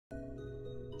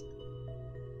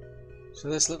So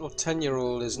this little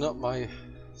 10-year-old is not my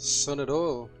son at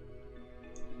all.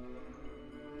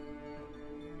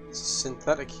 It's a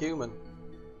synthetic human.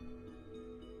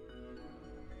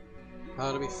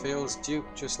 Part of me feels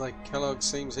duped, just like Kellogg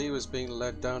seems he was being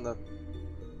led down the...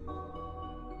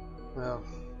 Well,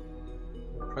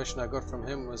 the impression I got from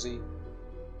him was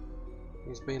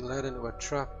he's being led into a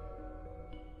trap.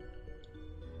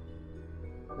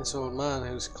 This old man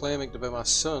who's claiming to be my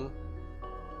son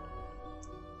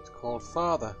is called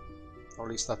Father, or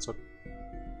at least that's what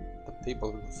the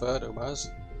people refer to him as.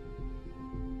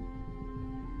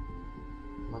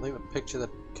 I think the picture that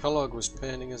Kellogg was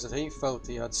painting is that he felt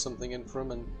he had something in for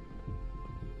him, and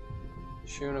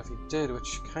sure enough he did,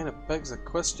 which kind of begs the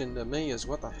question to me is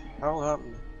what the hell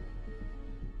happened?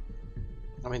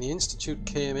 I mean, the Institute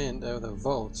came in out of the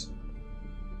vault.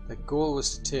 The goal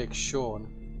was to take Sean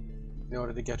in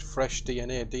order to get fresh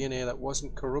DNA that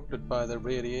wasn't corrupted by the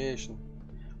radiation.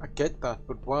 I get that,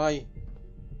 but why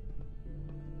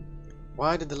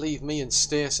did they leave me in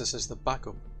stasis as the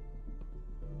backup?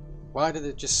 Why did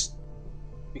they just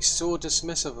be so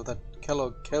dismissive of that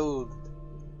Kellogg killed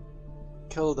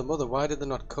the mother? Why did they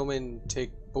not come in and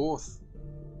take both?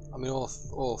 I mean,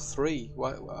 all three.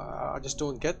 Why? I just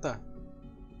don't get that.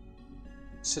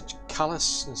 Such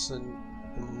callousness and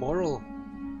immoral.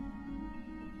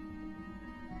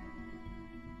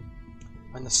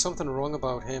 And there's something wrong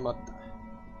about him. I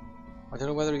don't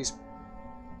know whether he's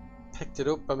picked it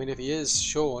up. I mean, if he is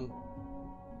Sean,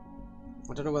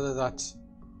 I don't know whether that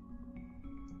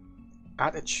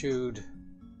attitude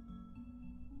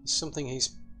is something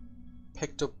he's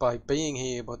picked up by being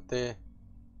here, but there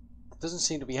doesn't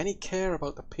seem to be any care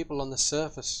about the people on the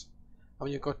surface. I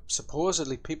mean, you've got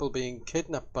supposedly people being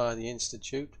kidnapped by the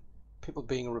Institute, people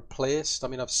being replaced. I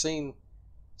mean, I've seen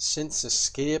synths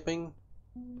escaping,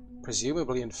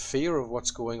 presumably in fear of what's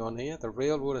going on here. The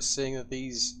railroad is saying that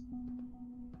these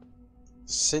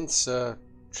synths are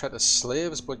treated as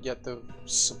slaves, but yet they've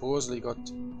supposedly got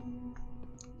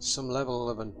some level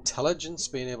of intelligence,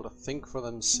 being able to think for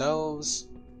themselves.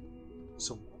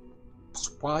 So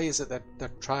why is it that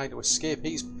they're trying to escape?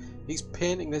 He's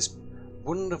painting this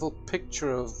wonderful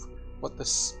picture of what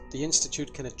the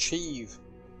Institute can achieve,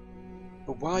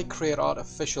 but why create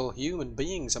artificial human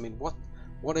beings? I mean, what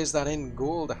is that end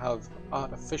goal, to have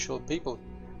artificial people?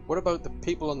 What about the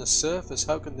people on the surface?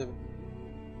 How can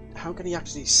he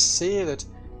actually say that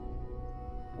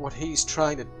what he's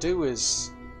trying to do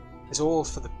is all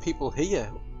for the people here,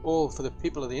 all for the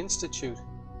people of the Institute?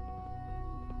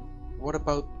 What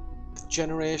about the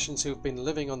generations who've been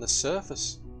living on the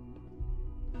surface?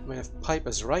 I mean, if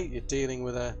Piper's right, you're dealing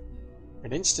with an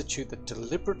institute that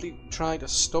deliberately tried to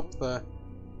stop the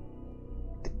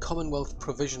Commonwealth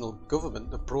Provisional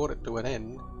Government that brought it to an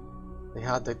end. They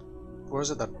had that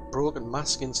broken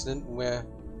mask incident where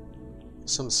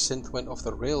some synth went off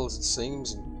the rails, it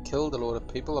seems, and killed a lot of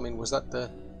people. I mean, was that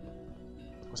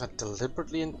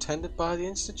deliberately intended by the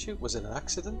Institute? Was it an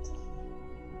accident?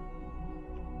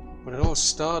 But it all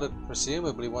started,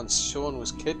 presumably, once Sean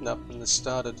was kidnapped and they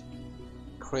started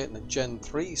creating the Gen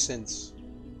 3 synths.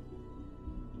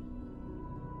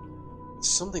 There's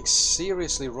something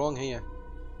seriously wrong here.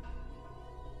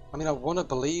 I mean, I want to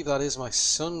believe that is my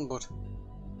son, but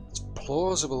it's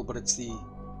plausible, but it's the...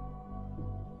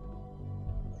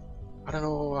 I don't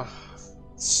know,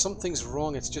 something's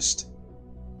wrong. It's just...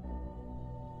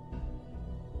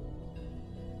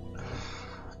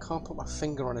 I can't put my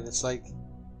finger on it. It's like,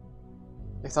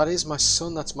 if that is my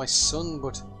son, that's my son,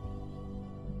 but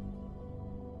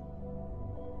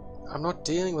I'm not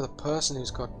dealing with a person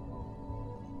who's got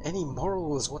any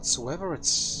morals whatsoever.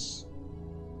 It's...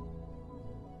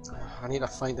 I need to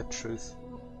find the truth.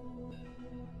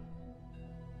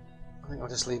 I think I'll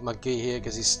just leave my guy here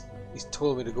because he's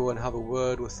told me to go and have a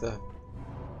word with the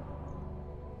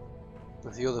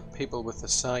other people, with the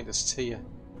scientists here.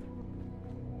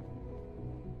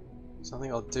 So I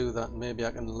think I'll do that, and maybe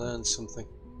I can learn something.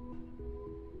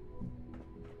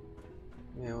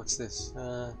 Yeah, what's this?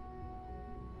 Oh,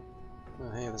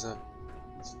 hey, there's a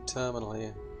terminal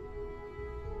here.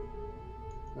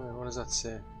 Oh, what does that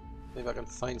say? Maybe I can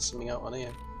find something out on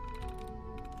here.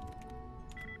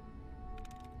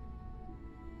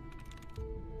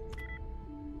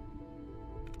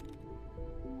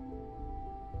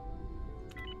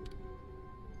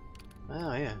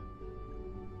 Ah, yeah.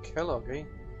 Kellogg, eh?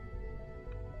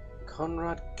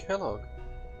 Conrad Kellogg.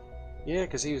 Yeah,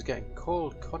 because he was getting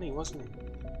called Connie, wasn't he?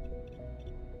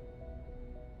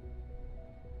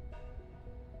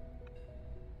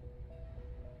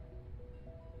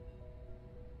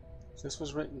 So this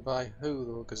was written by who,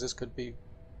 though? Because this could be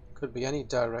any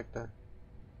director.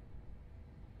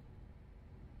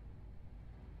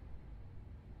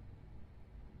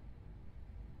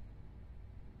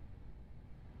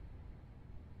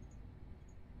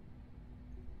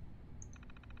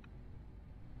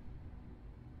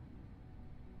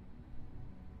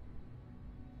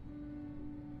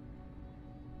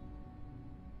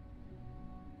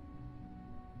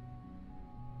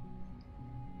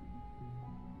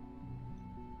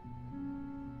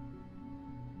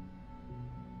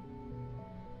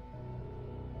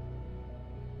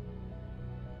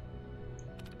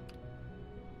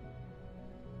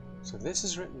 So this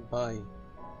is written by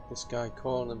this guy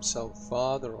calling himself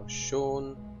Father or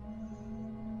Sean.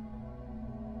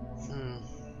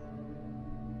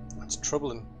 That's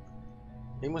troubling.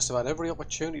 He must have had every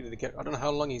opportunity to get... I don't know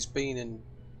how long he's been in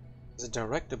as a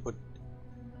director, but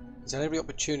he's had every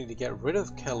opportunity to get rid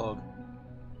of Kellogg,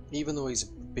 even though he's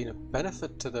been a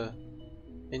benefit to the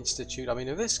Institute. I mean,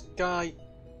 if this guy...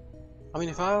 I mean,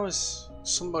 if I was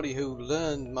somebody who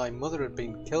learned my mother had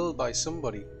been killed by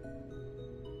somebody...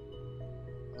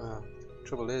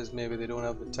 trouble is, maybe they don't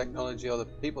have the technology or the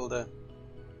people to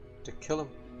kill him.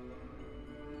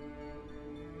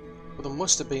 But they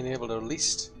must have been able to at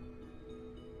least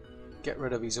get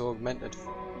rid of his augmented...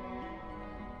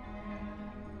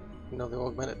 You know, the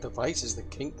augmented devices, the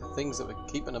things that were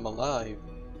keeping him alive.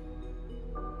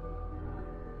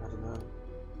 I don't know.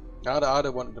 I'd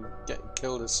have wanted him getting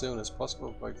killed as soon as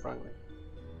possible, quite frankly.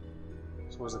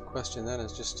 So was the question then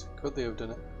is just, could they have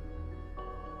done it?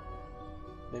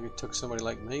 Maybe it took somebody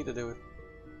like me to do it.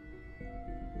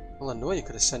 Well, I know you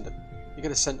could have sent it. You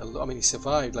could have sent a... I mean, he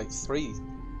survived like 3...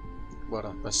 Well,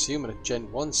 I'm assuming a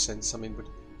Gen 1 sense. I mean, but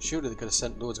surely they could have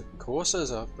sent loads of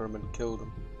coursers after him and killed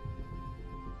him.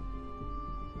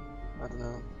 I don't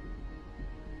know.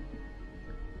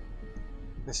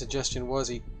 The suggestion was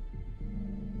he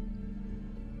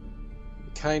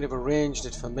kind of arranged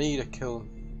it for me to kill him.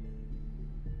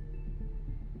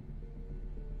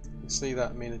 You see that?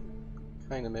 I mean, it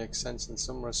kind of makes sense in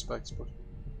some respects, but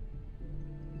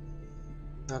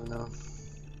I don't know.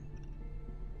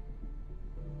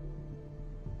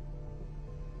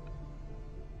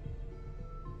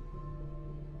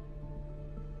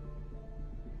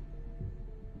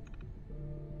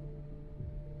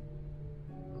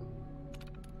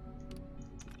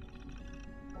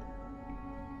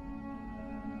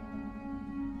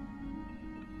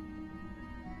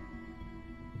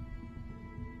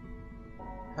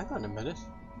 Hang on a minute.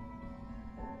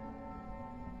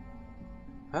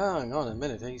 Hang on a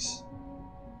minute, is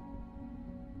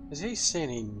he saying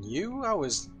he knew I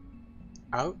was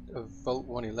out of Vault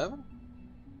 111?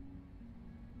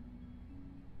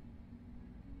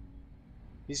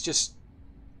 He's just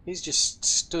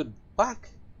stood back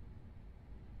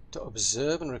to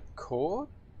observe and record?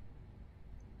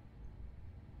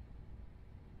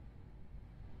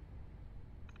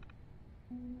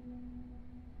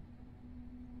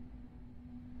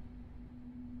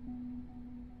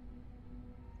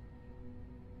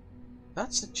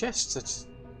 That suggests that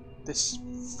this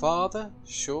father,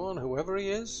 Sean, whoever he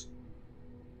is,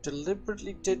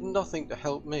 deliberately did nothing to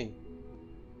help me.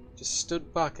 Just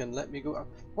stood back and let me go.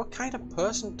 What kind of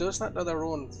person does that to their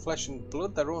own flesh and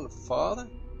blood, their own father?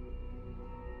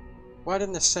 Why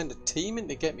didn't they send a team in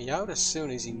to get me out as soon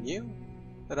as he knew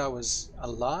that I was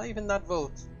alive in that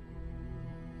vault?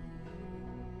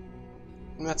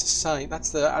 And that's a sign,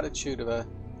 that's the attitude of a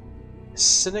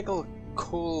cynical,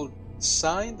 cold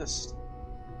scientist.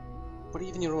 But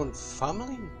even your own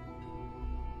family?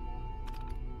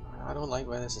 I don't like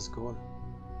where this is going.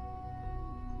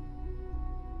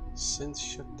 Synth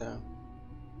shut down.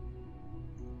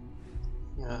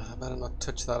 I better not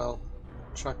touch that, I'll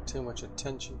attract too much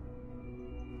attention.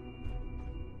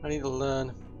 I need to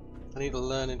learn. I need to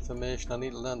learn information. I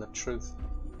need to learn the truth.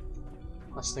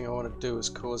 Last thing I want to do is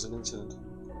cause an incident.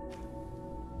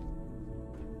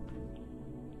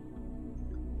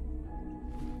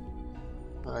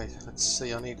 Alright, let's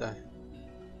see, I need to...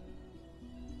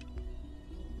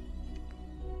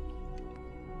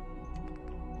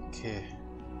 Okay.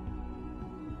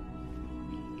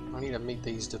 I need to meet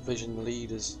these division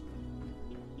leaders.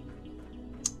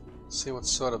 See what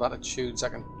sort of attitudes I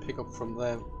can pick up from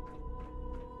them.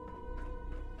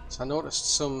 So I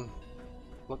noticed some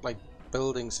look like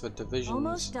buildings for divisions.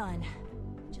 Almost done.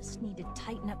 Just need to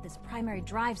tighten up this primary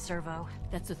drive servo.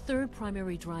 That's the 3rd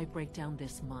primary drive breakdown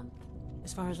this month.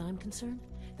 As far as I'm concerned,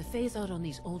 the phase out on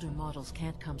these older models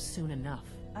can't come soon enough.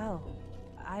 Oh,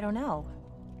 I don't know.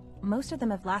 Most of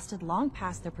them have lasted long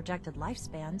past their projected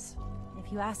lifespans.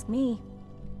 If you ask me,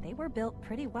 they were built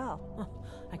pretty well.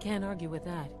 I can't argue with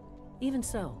that. Even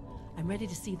so, I'm ready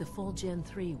to see the full Gen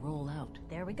 3 roll out.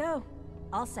 There we go.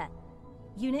 All set.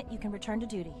 Unit, you can return to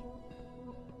duty.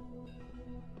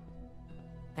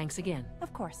 Thanks again.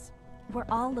 Of course. We're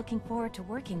all looking forward to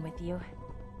working with you.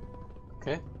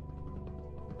 Okay.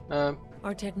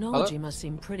 Our technology hello? must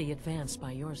seem pretty advanced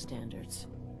by your standards.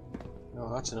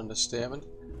 Oh, that's an understatement.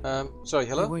 Sorry,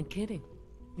 hello? You weren't kidding.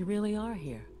 You really are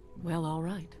here. Well, all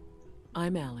right.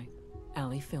 I'm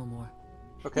Allie Fillmore.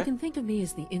 Okay. You can think of me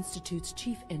as the Institute's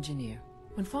chief engineer.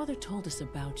 When Father told us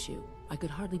about you, I could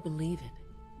hardly believe it.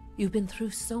 You've been through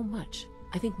so much,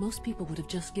 I think most people would have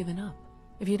just given up.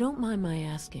 If you don't mind my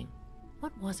asking,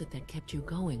 what was it that kept you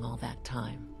going all that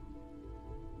time?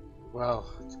 Well,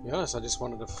 to be honest, I just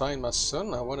wanted to find my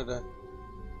son.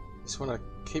 Just wanted to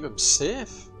keep him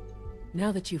safe.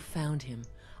 Now that you've found him,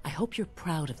 I hope you're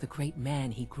proud of the great man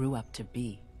he grew up to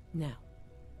be. Now,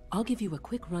 I'll give you a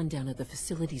quick rundown of the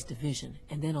Facilities Division,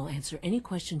 and then I'll answer any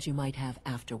questions you might have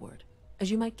afterward. As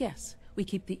you might guess, we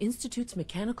keep the Institute's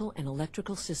mechanical and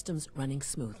electrical systems running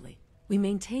smoothly. We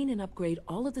maintain and upgrade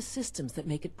all of the systems that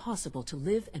make it possible to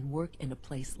live and work in a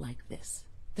place like this.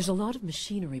 There's a lot of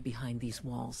machinery behind these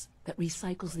walls that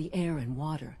recycles the air and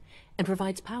water and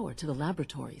provides power to the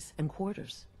laboratories and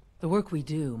quarters. The work we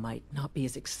do might not be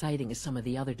as exciting as some of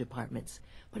the other departments,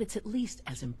 but it's at least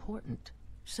as important.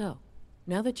 So,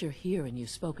 now that you're here and you've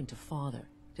spoken to Father,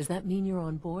 does that mean you're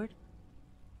on board?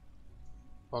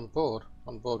 On board?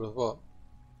 On board with what?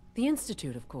 The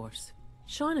Institute, of course.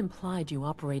 Sean implied you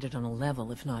operated on a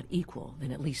level, if not equal,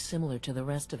 then at least similar to the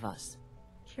rest of us.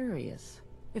 Curious.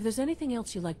 If there's anything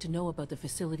else you'd like to know about the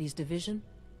Facilities Division,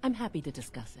 I'm happy to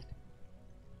discuss it.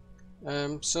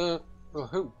 So, well,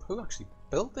 who actually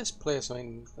built this place? I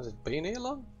mean, has it been here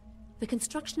long? The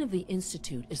construction of the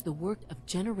Institute is the work of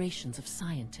generations of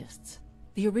scientists.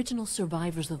 The original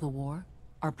survivors of the war,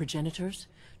 our progenitors,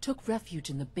 took refuge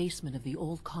in the basement of the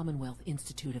old Commonwealth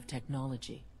Institute of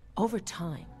Technology. Over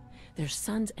time, their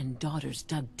sons and daughters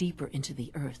dug deeper into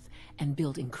the earth and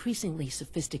built increasingly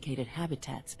sophisticated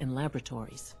habitats and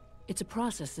laboratories. It's a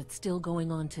process that's still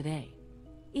going on today.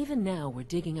 Even now, we're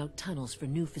digging out tunnels for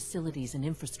new facilities and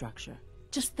infrastructure.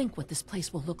 Just think what this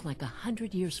place will look like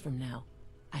 100 years from now.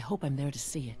 I hope I'm there to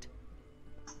see it.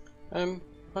 Hang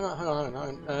on.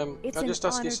 I'll just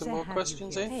ask you some more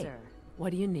questions, eh? Hey,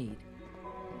 what do you need?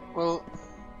 Well,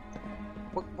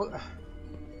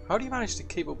 how do you manage to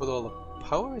keep up with all the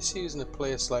power issues in a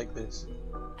place like this?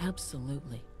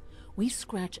 Absolutely. We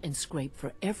scratch and scrape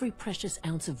for every precious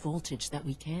ounce of voltage that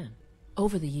we can.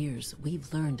 Over the years,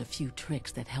 we've learned a few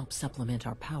tricks that help supplement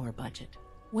our power budget.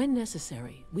 When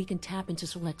necessary, we can tap into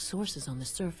select sources on the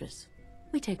surface.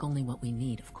 We take only what we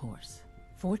need, of course.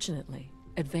 Fortunately,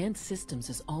 Advanced Systems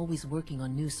is always working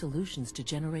on new solutions to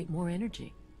generate more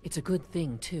energy. It's a good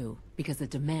thing, too, because the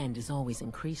demand is always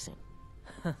increasing.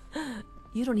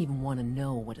 You don't even want to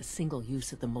know what a single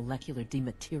use of the molecular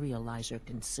dematerializer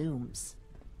consumes.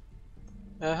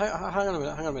 Hang on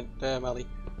a minute, Mally.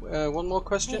 One more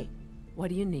question? Hey, what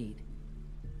do you need?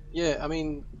 Yeah, I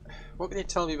mean, what can you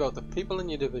tell me about the people in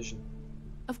your division?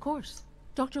 Of course.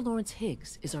 Dr. Lawrence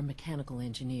Higgs is our mechanical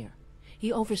engineer.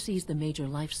 He oversees the major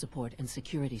life support and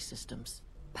security systems.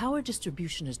 Power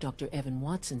distribution is Dr. Evan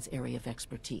Watson's area of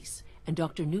expertise, and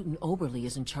Dr. Newton Oberly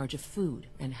is in charge of food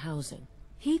and housing.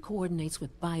 He coordinates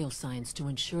with bioscience to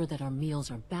ensure that our meals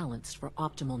are balanced for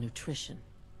optimal nutrition.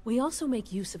 We also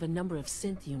make use of a number of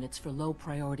synth units for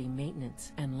low-priority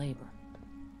maintenance and labor.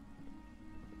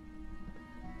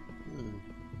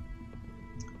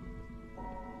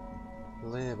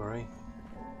 Labor, eh?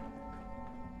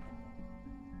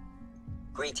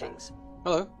 Greetings.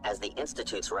 Hello. As the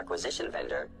Institute's requisition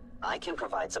vendor, I can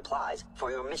provide supplies for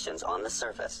your missions on the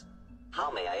surface. How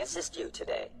may I assist you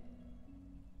today?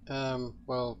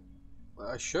 Well,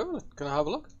 sure. Can I have a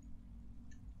look?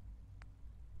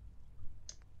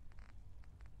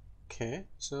 Okay,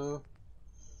 so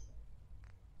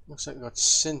looks like we got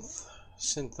synth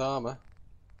armor,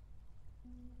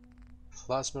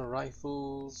 plasma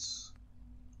rifles,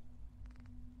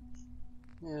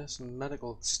 yeah, some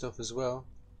medical stuff as well.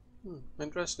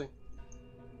 Interesting.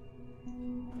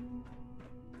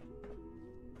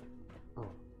 Oh,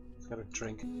 it's got a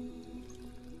drink.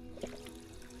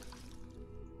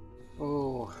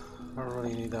 Oh, I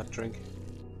really need that drink.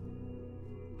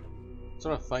 That's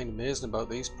what I find amazing about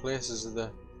these places is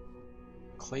the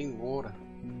clean water.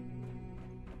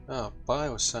 Oh,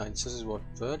 bioscience. This is what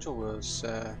Virgil was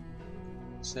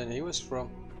saying he was from.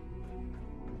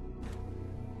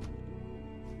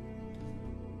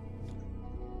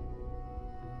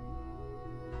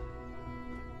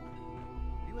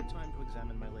 Have you had time to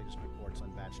examine my latest reports on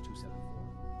batch 274?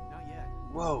 Not yet.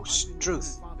 Whoa,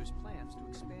 Struth. Father's plans to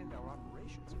expand our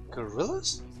operations.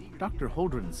 Gorillas? Dr.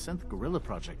 Holdren's synth gorilla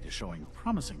project is showing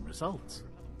promising results.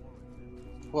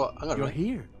 What? You're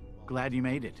here. Glad you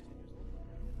made it.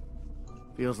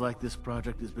 Feels like this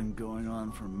project has been going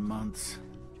on for months.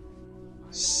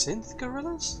 Synth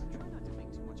gorillas? Try not to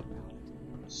make too much about it.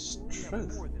 We have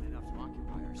Struth. more than enough to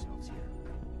occupy ourselves here.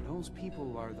 Those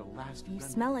people are the last. You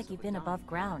smell like you've been above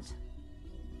ground.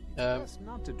 Best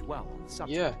not to dwell on the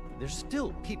subject. Yeah. They're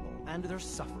still people, and they're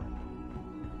suffering.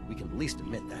 We can at least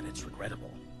admit that it's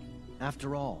regrettable.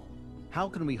 After all, How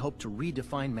can we hope to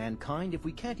redefine mankind if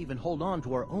we can't even hold on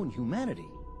to our own humanity?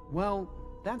 Well,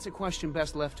 that's a question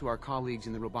best left to our colleagues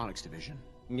in the robotics division.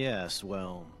 Yes,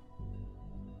 well...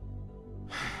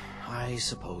 I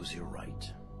suppose you're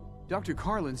right. Dr.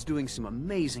 Carlin's doing some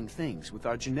amazing things with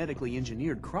our genetically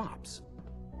engineered crops.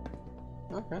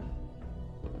 Okay.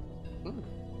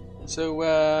 So,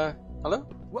 hello?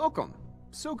 Welcome.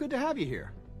 So good to have you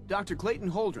here. Dr. Clayton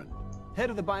Holdren, head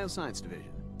of the Bioscience Division.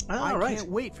 I can't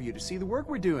wait for you to see the work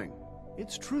we're doing.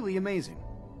 It's truly amazing.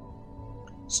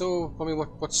 So, I mean,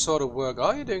 what sort of work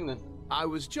are you doing then? I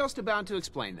was just about to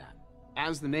explain that.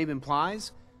 As the name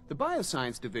implies, the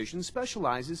Bioscience Division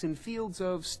specializes in fields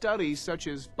of studies such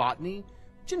as botany,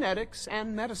 genetics,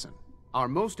 and medicine. Our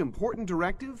most important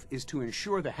directive is to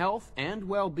ensure the health and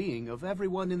well-being of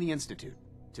everyone in the Institute.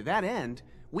 To that end,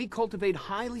 we cultivate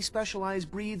highly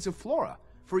specialized breeds of flora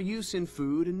for use in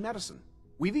food and medicine.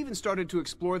 We've even started to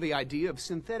explore the idea of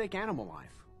synthetic animal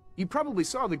life. You probably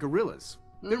saw the gorillas.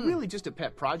 They're really just a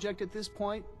pet project at this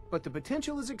point, but the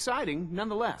potential is exciting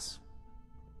nonetheless.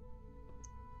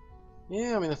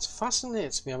 Yeah, I mean, that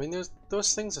fascinates me. I mean,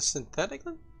 those things are synthetic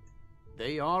then?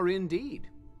 They are indeed.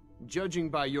 Judging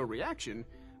by your reaction,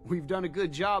 we've done a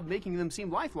good job making them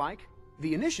seem lifelike.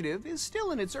 The initiative is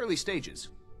still in its early stages,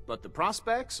 but the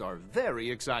prospects are very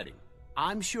exciting.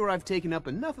 I'm sure I've taken up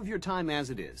enough of your time as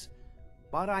it is,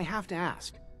 but I have to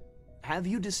ask, have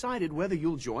you decided whether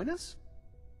you'll join us?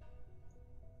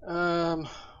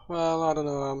 Well, I don't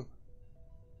know.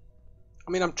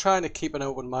 I mean, I'm trying to keep an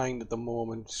open mind at the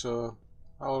moment, so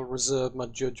I'll reserve my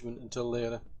judgment until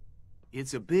later.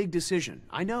 It's a big decision,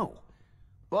 I know,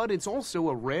 but it's also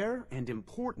a rare and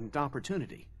important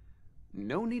opportunity.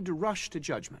 No need to rush to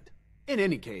judgment. In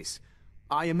any case,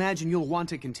 I imagine you'll want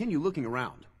to continue looking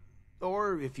around.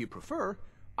 Or, if you prefer,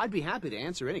 I'd be happy to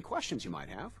answer any questions you might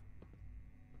have.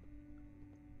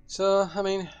 So, I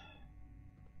mean,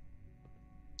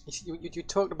 you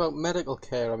talked about medical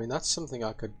care. I mean, that's something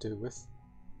I could do with.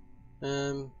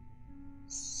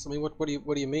 So, I mean, what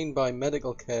do you mean by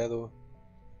medical care, though?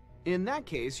 In that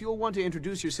case, you'll want to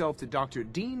introduce yourself to Dr.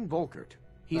 Dean Volkert.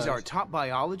 He's our top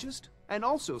biologist and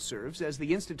also serves as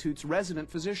the Institute's resident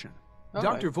physician.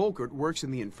 Dr. Volkert works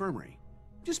in the infirmary.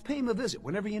 Just pay him a visit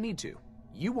whenever you need to.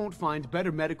 You won't find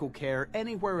better medical care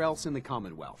anywhere else in the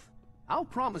Commonwealth. I'll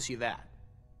promise you that.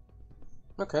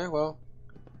 Okay, well,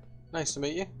 nice to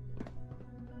meet you.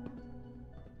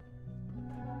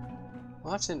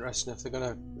 Well, that's interesting if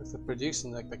they're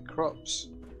producing like the crops.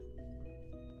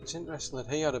 It's interesting that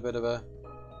he had a bit of a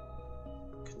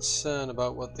concern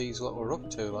about what these lot were up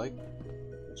to, like,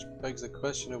 which begs the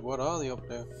question of what are they up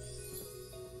to?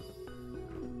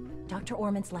 Dr.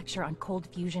 Orman's lecture on cold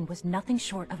fusion was nothing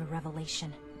short of a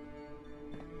revelation.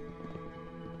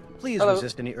 Please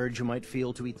resist any urge you might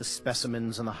feel to eat the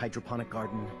specimens in the hydroponic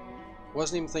garden.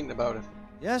 Wasn't even thinking about it.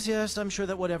 Yes, yes, I'm sure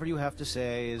that whatever you have to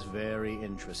say is very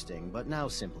interesting, but now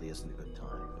simply isn't a good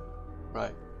time.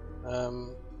 Right.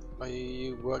 Are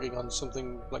you working on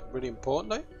something, like, really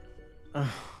important, eh?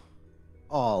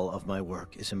 All of my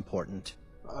work is important.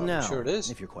 I'm sure it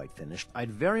is. If you're quite finished, I'd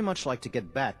very much like to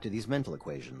get back to these mental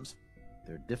equations.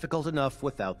 They're difficult enough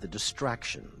without the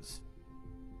distractions.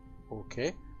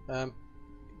 Okay.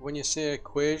 When you say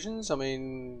equations, I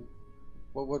mean,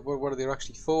 what are they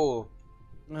actually for?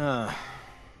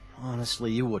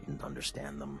 Honestly, you wouldn't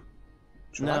understand them.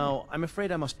 Now, I'm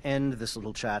afraid I must end this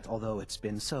little chat, although it's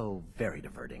been so very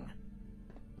diverting.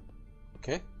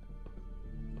 Okay.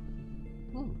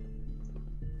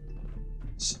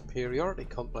 Superiority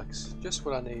complex. Just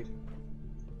what I need.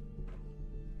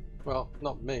 Well,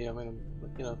 not me. I mean,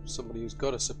 you know, somebody who's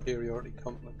got a superiority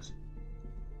complex.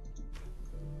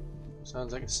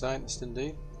 Sounds like a scientist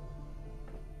indeed.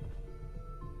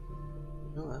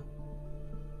 Oh well.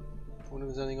 I wonder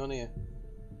if there's anything on here.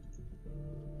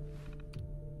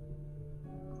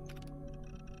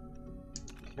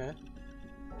 Okay.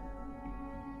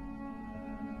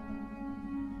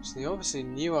 So they obviously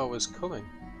knew I was coming.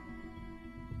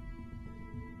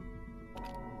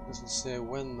 Doesn't say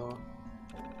when though.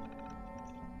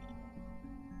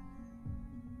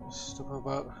 Stuff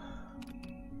about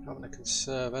having to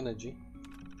conserve energy.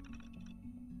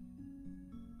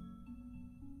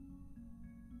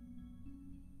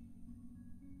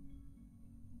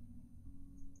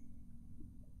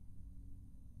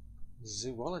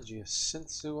 Zoology, a synth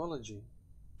zoology.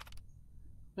 I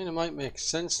mean, it might make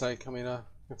sense, like, I mean,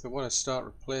 if they want to start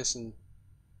replacing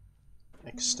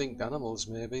extinct animals,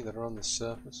 maybe, that are on the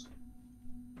surface.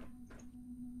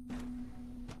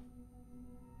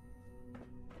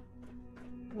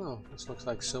 Oh, this looks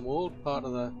like some old part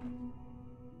of the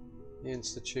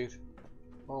Institute.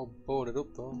 All boarded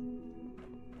up though.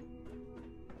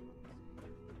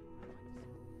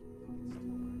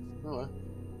 Oh well.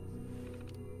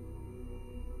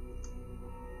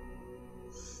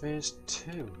 Phase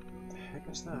 2. What the heck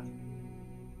is that?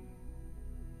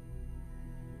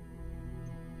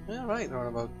 Yeah, right, they're on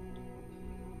about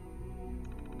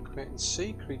creating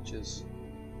sea creatures.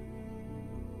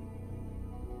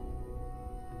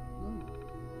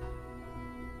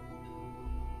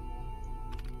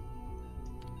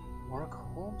 Warwick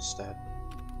Homestead.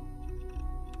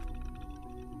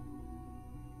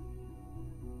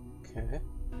 Okay.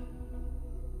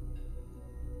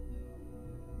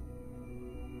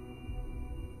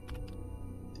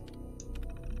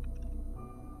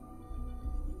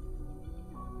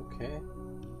 Okay.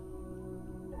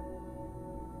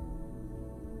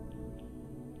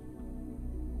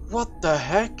 What the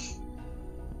heck?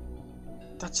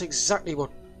 That's exactly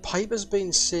what Piper's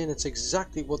been saying. It's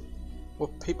exactly what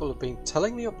people have been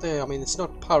telling me up there. I mean, it's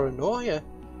not paranoia.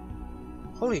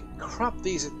 Holy crap,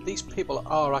 these people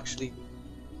are actually...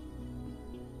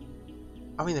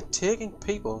 I mean, they're taking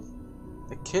people,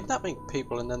 they're kidnapping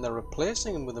people, and then they're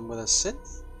replacing them with a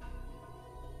synth.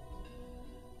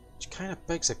 Which kind of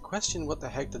begs a question, what the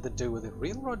heck did they do with the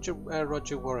real Roger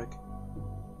Warwick?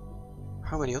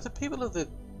 How many other people have they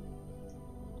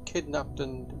kidnapped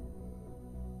and...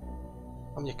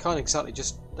 I mean, you can't exactly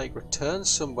just, like, return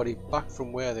somebody back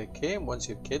from where they came once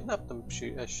you've kidnapped them,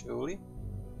 surely.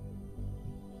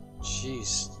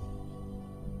 Jeez.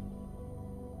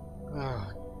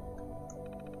 Ah.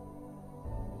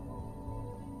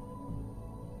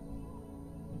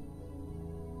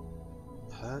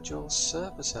 Purge all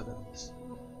surface evidence.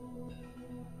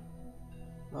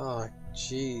 Oh,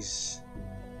 jeez.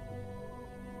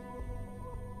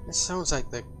 It sounds like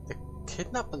they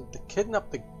kidnapped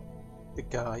the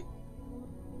guy,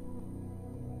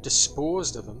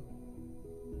 disposed of him,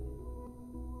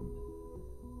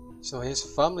 so his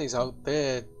family's out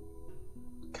there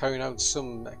carrying out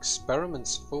some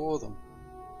experiments for them.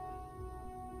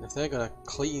 And if they're gonna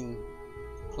clean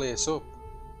the place up,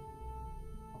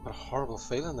 I've got a horrible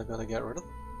feeling they're gonna get rid of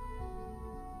them.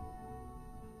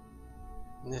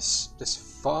 And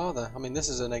this father, I mean, this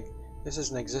is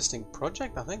an existing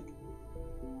project, I think.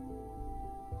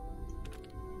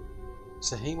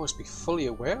 So he must be fully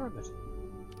aware of it.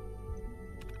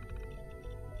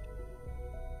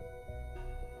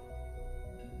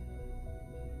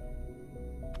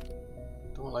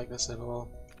 Don't like this at all.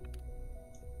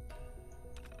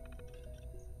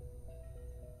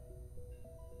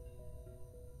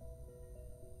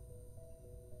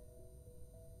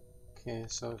 Okay,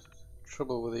 so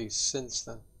trouble with these synths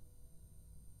then.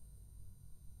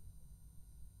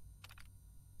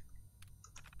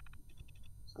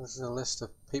 This is a list of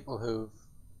people who've...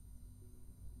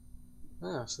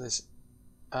 Ah, so this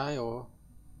IO,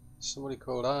 somebody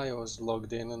called IO's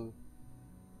logged in and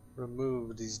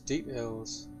removed these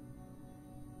details.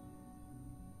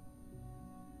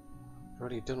 I've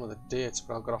already done with the dates,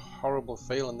 but I've got a horrible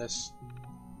feeling this...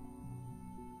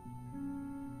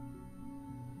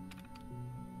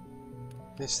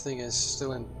 This thing is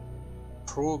still in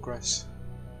progress.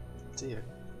 Dear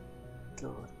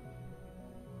God.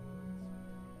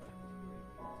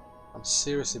 I'm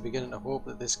seriously beginning to hope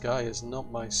that this guy is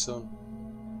not my son.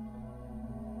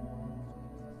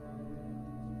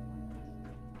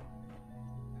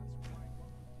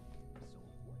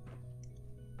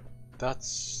 That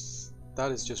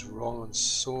is just wrong on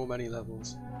so many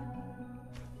levels.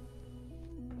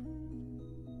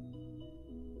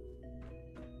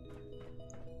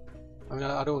 I mean,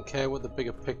 I don't care what the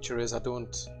bigger picture is. I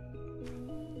don't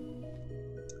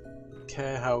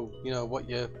care how, you know, what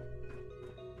you're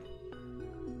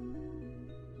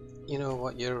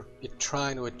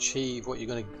trying to achieve, what you're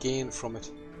going to gain from it.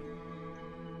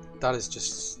 That's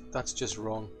just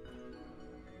wrong.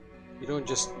 You don't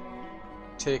just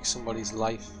take somebody's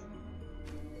life,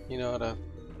 you know, to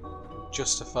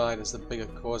justify it as the bigger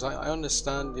cause. I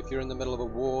understand if you're in the middle of a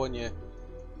war and you've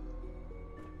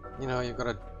got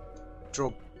to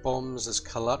drop bombs as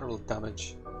collateral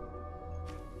damage.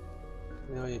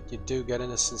 You know, you do get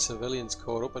innocent civilians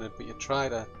caught up in it, but you try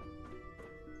to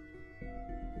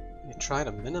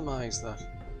minimize that.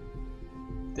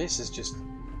 This is just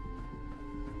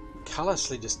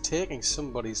callously just taking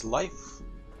somebody's life.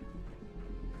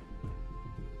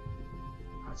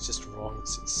 That's just wrong.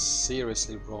 It's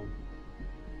seriously wrong.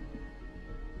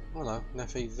 Hello, an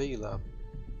FEV lab.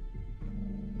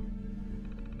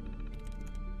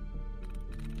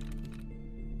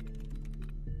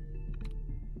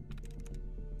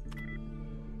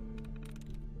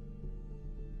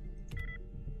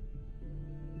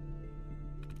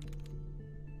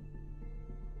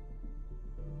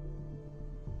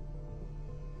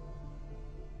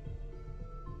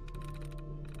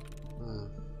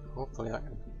 hopefully I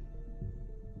can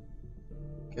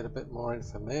get a bit more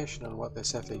information on what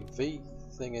this FEV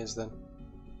thing is then.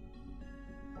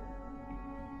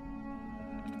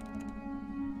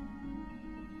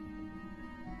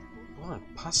 Oh,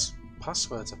 and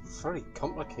passwords are very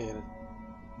complicated.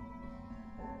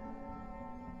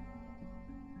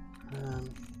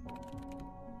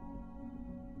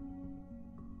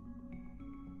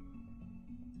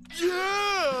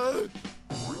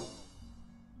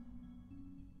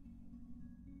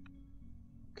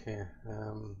 Okay,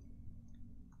 I'm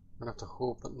gonna have to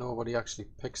hope that nobody actually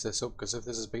picks this up, because if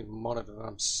this has been monitored,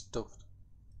 I'm stuffed.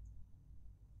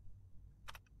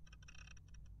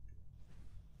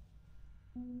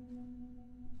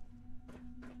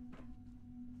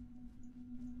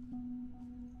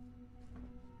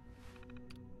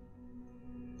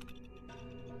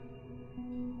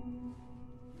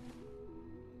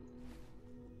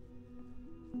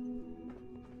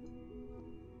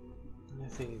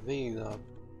 FEV log.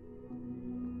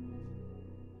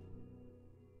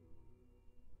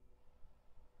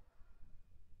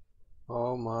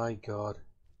 Oh my god.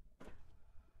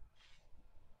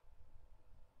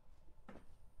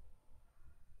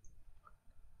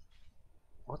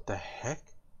 What the heck?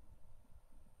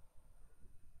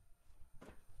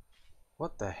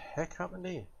 What the heck happened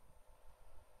here?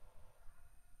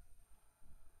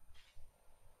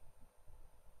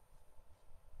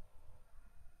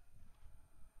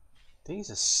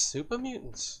 These are super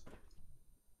mutants.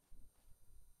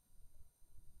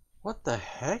 What the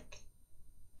heck?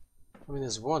 I mean,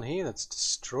 there's one here that's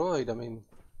destroyed. I mean,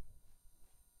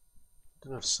 I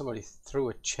don't know if somebody threw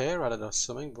a chair at it or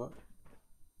something, but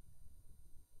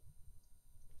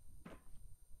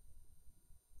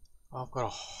I've got a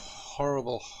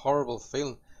horrible, horrible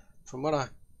feeling. From what I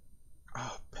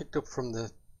picked up from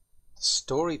the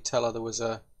storyteller, there was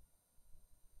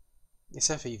this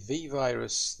FEV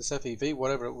virus, this FEV,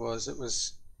 whatever it was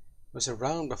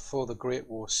around before the Great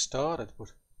War started.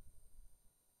 But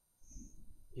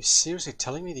you seriously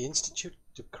telling me the Institute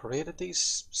created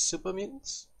these super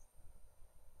mutants?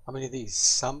 How many of these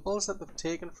samples that they've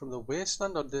taken from the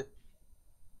Wasteland, or the...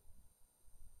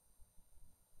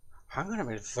 Hang on a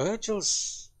minute, Virgil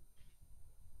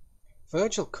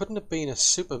couldn't have been a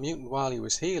super mutant while he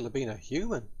was here. He'd have been a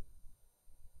human.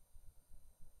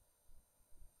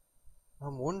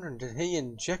 I'm wondering, did he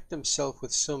inject himself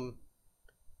with some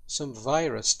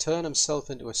virus, turn himself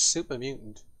into a super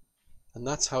mutant, and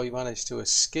that's how he managed to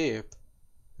escape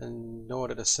in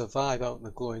order to survive out in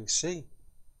the glowing sea?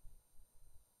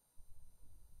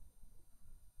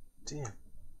 Dear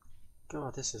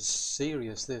God, this is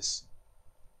serious, this.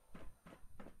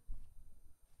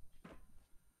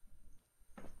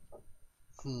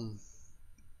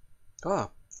 Ah,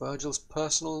 Virgil's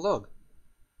personal log.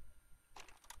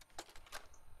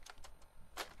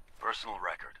 Personal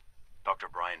record. Dr.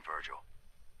 Brian Virgil.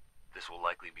 This will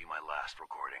likely be my last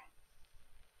recording.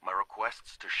 My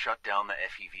requests to shut down the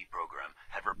FEV program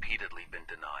have repeatedly been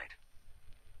denied.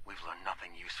 We've learned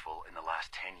nothing useful in the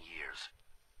last 10 years.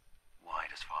 Why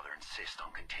does Father insist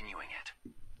on continuing it?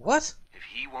 What? If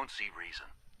he won't see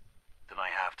reason, then I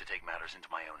have to take matters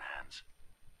into my own hands.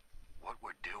 What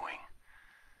we're doing,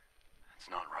 it's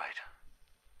not right.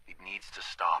 It needs to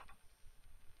stop.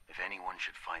 If anyone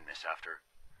should find this after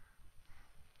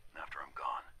I'm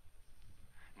gone,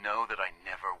 know that I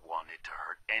never wanted to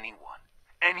hurt anyone.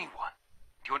 Anyone!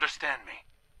 Do you understand me?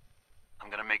 I'm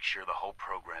gonna make sure the whole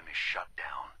program is shut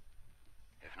down.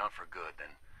 If not for good,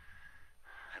 then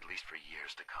at least for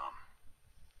years to come.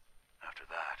 After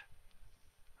that,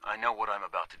 I know what I'm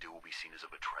about to do will be seen as a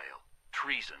betrayal.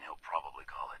 Treason, he'll probably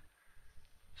call it.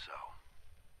 So,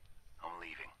 I'm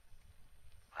leaving.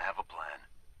 I have a plan,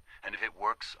 and if it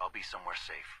works, I'll be somewhere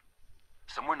safe.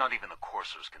 Somewhere not even the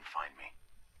coursers can find me.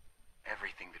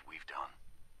 Everything that we've done,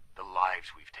 the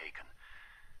lives we've taken.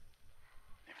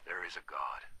 If there is a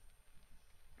God,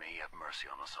 may he have mercy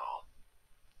on us all.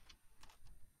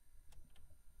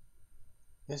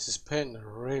 This is painting a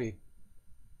really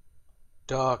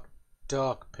dark,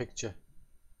 dark picture.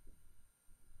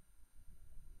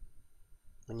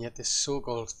 And yet this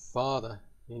so-called father,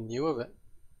 he knew of it,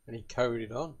 and he carried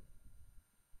it on.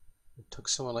 It took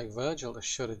someone like Virgil to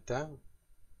shut it down.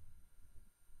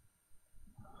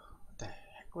 What the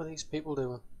heck were these people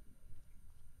doing?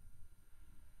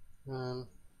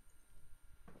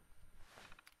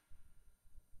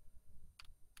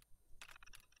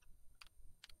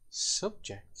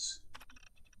 Subjects.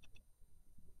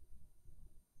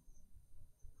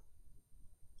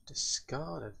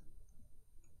 Discarded.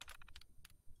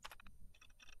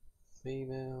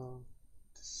 Female.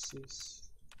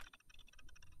 Deceased.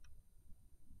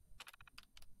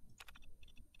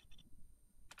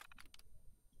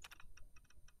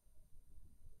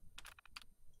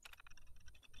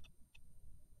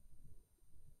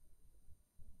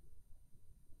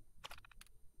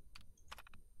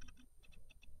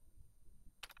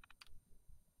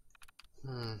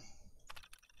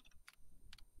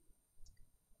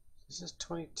 This is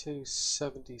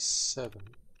 2277.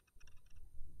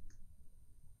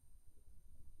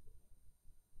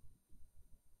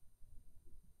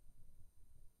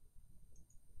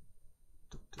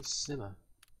 Dr. Zimmer.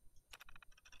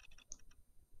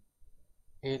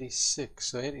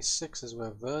 86. So 86 is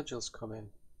where Virgil's come in.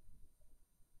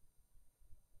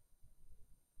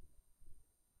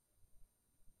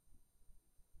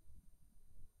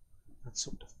 That's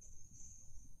up to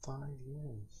 5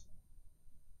 years.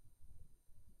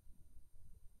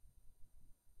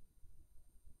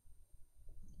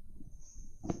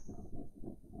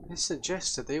 This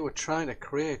suggests that they were trying to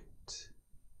create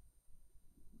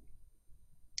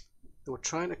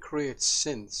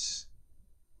synths.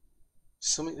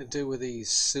 Something to do with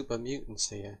these super mutants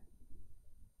here.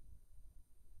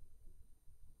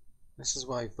 This is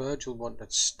why Virgil wanted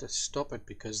to stop it,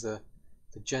 because the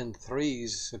Gen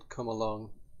 3s had come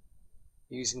along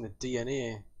using the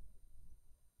DNA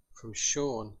from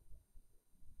Sean.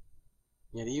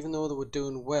 Yet even though they were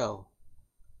doing well,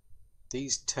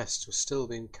 these tests were still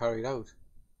being carried out.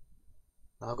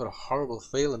 I've got a horrible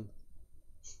feeling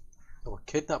they were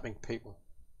kidnapping people.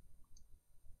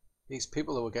 These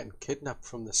people that were getting kidnapped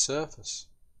from the surface,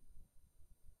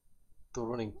 they were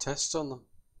running tests on them.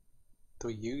 They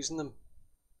were using them.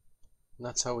 And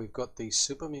that's how we've got these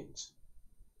super mutants.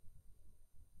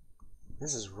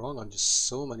 This is wrong on just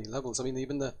so many levels. I mean,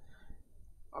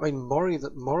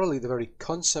 morally, the very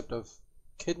concept of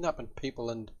kidnapping people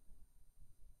and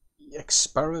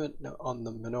experimenting on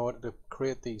them in order to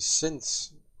create these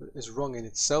synths is wrong in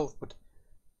itself. But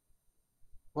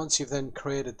once you've then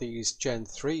created these Gen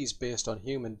 3s based on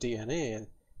human DNA, and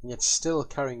yet still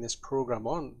carrying this program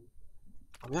on,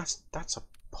 I mean, that's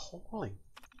appalling.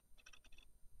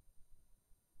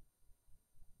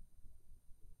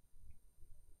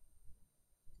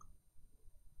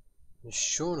 And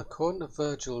Sean, according to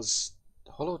Virgil's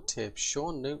holotape,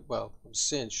 Sean knew, well, I'm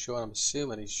saying Sean, I'm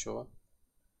assuming he's Sean.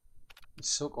 His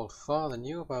so-called father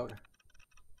knew about it.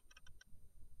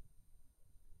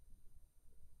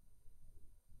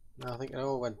 I think it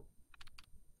all went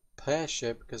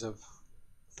pear-shaped because of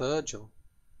Virgil.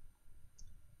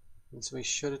 And so he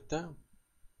shut it down.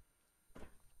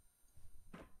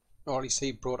 Or at least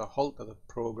he brought a halt to the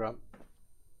program.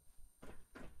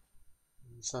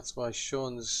 And so that's why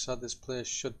Sean's had this place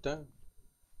shut down.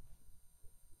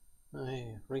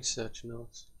 Hey, research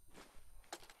notes.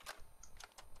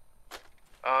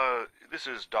 This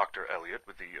is Dr. Elliot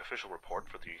with the official report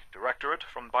for the Directorate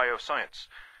from Bioscience.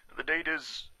 The date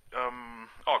is,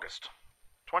 August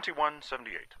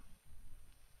 2178.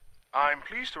 I'm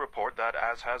pleased to report that,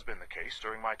 as has been the case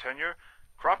during my tenure,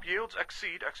 crop yields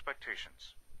exceed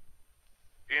expectations.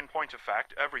 In point of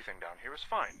fact, everything down here is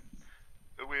fine,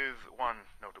 with one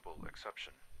notable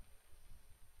exception.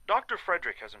 Dr.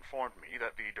 Frederick has informed me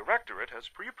that the Directorate has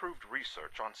pre-approved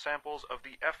research on samples of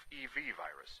the FEV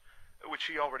virus, which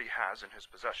he already has in his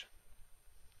possession.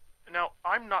 Now,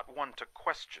 I'm not one to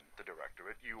question the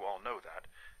Directorate, you all know that.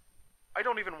 I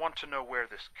don't even want to know where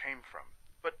this came from,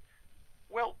 but,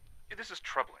 well, this is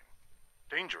troubling.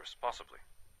 Dangerous, possibly.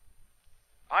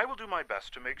 I will do my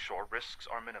best to make sure risks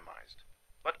are minimized,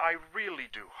 but I really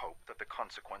do hope that the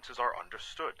consequences are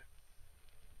understood.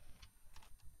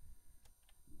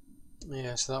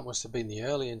 Yeah, so that must have been the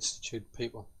early Institute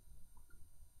people.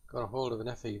 Got a hold of an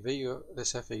FEV,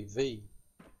 this FEV,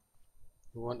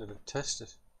 who wanted to test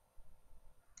it.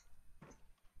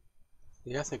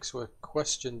 The ethics were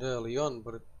questioned early on,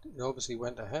 but it obviously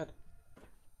went ahead.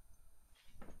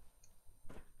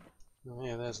 Oh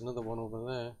yeah, there's another one over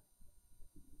there.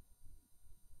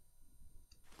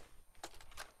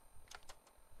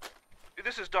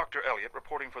 This is Dr. Elliot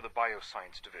reporting for the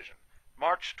Bioscience Division,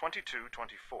 March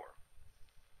 2224.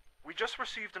 We just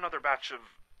received another batch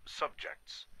of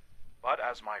subjects, but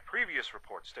as my previous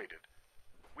report stated,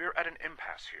 we're at an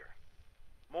impasse here.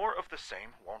 More of the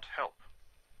same won't help.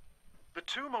 The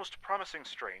two most promising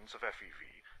strains of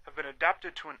FEV have been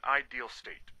adapted to an ideal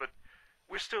state, but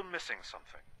we're still missing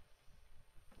something.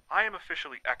 I am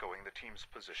officially echoing the team's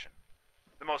position.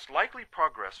 The most likely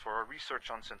progress for our research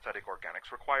on synthetic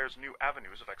organics requires new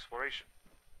avenues of exploration.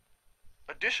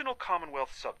 Additional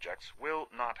Commonwealth subjects will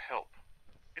not help.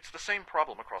 It's the same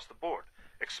problem across the board,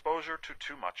 exposure to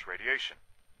too much radiation.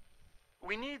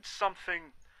 We need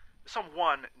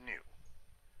someone new.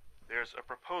 There's a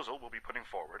proposal we'll be putting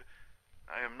forward.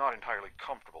 I am not entirely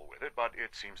comfortable with it, but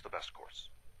it seems the best course.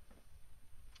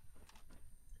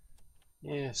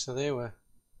 Yeah, so they were...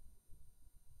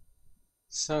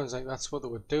 Sounds like that's what they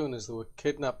were doing, is they were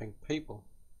kidnapping people.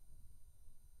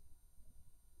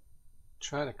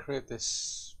 Trying to create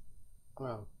this...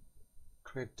 well,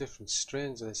 create different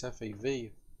strains of this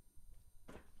FEV,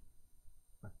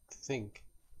 I think.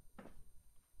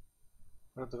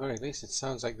 But at the very least, it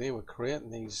sounds like they were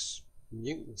creating these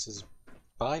mutants as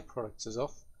byproducts, as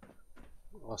off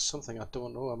or something. I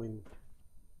don't know. I mean,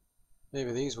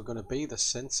 maybe these were going to be the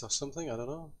synths or something. I don't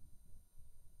know.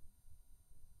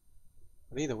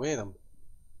 But either way, the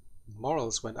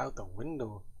morals went out the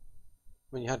window.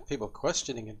 I mean, you had people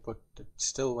questioning it, but it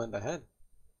still went ahead.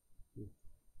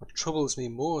 What troubles me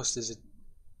most is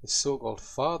his so-called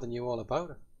father knew all about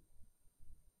it.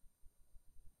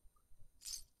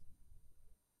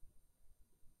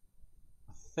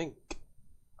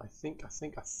 I think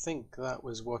that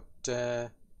was what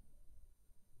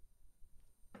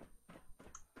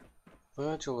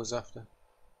Virgil was after.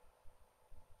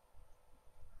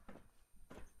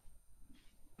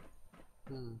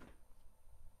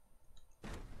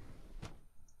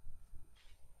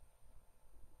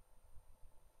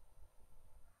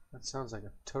 That sounds like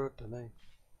a turret to me.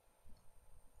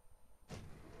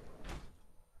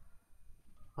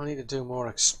 I need to do more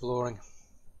exploring.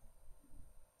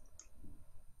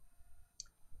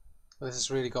 This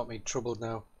has really got me troubled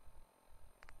now.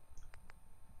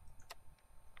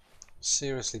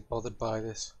 Seriously bothered by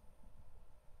this.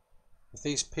 If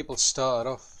these people started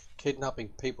off kidnapping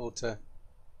people to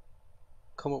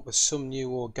come up with some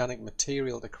new organic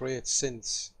material to create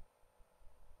synths,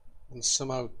 and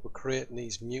somehow we're creating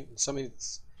these mutants. I mean,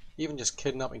 even just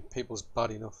kidnapping people's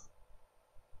bad enough.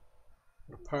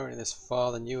 But apparently this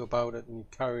father knew about it and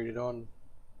he carried it on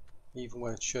even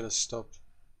when it should have stopped.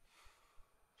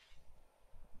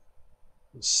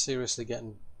 I'm just seriously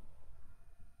going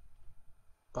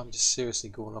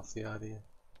off the idea.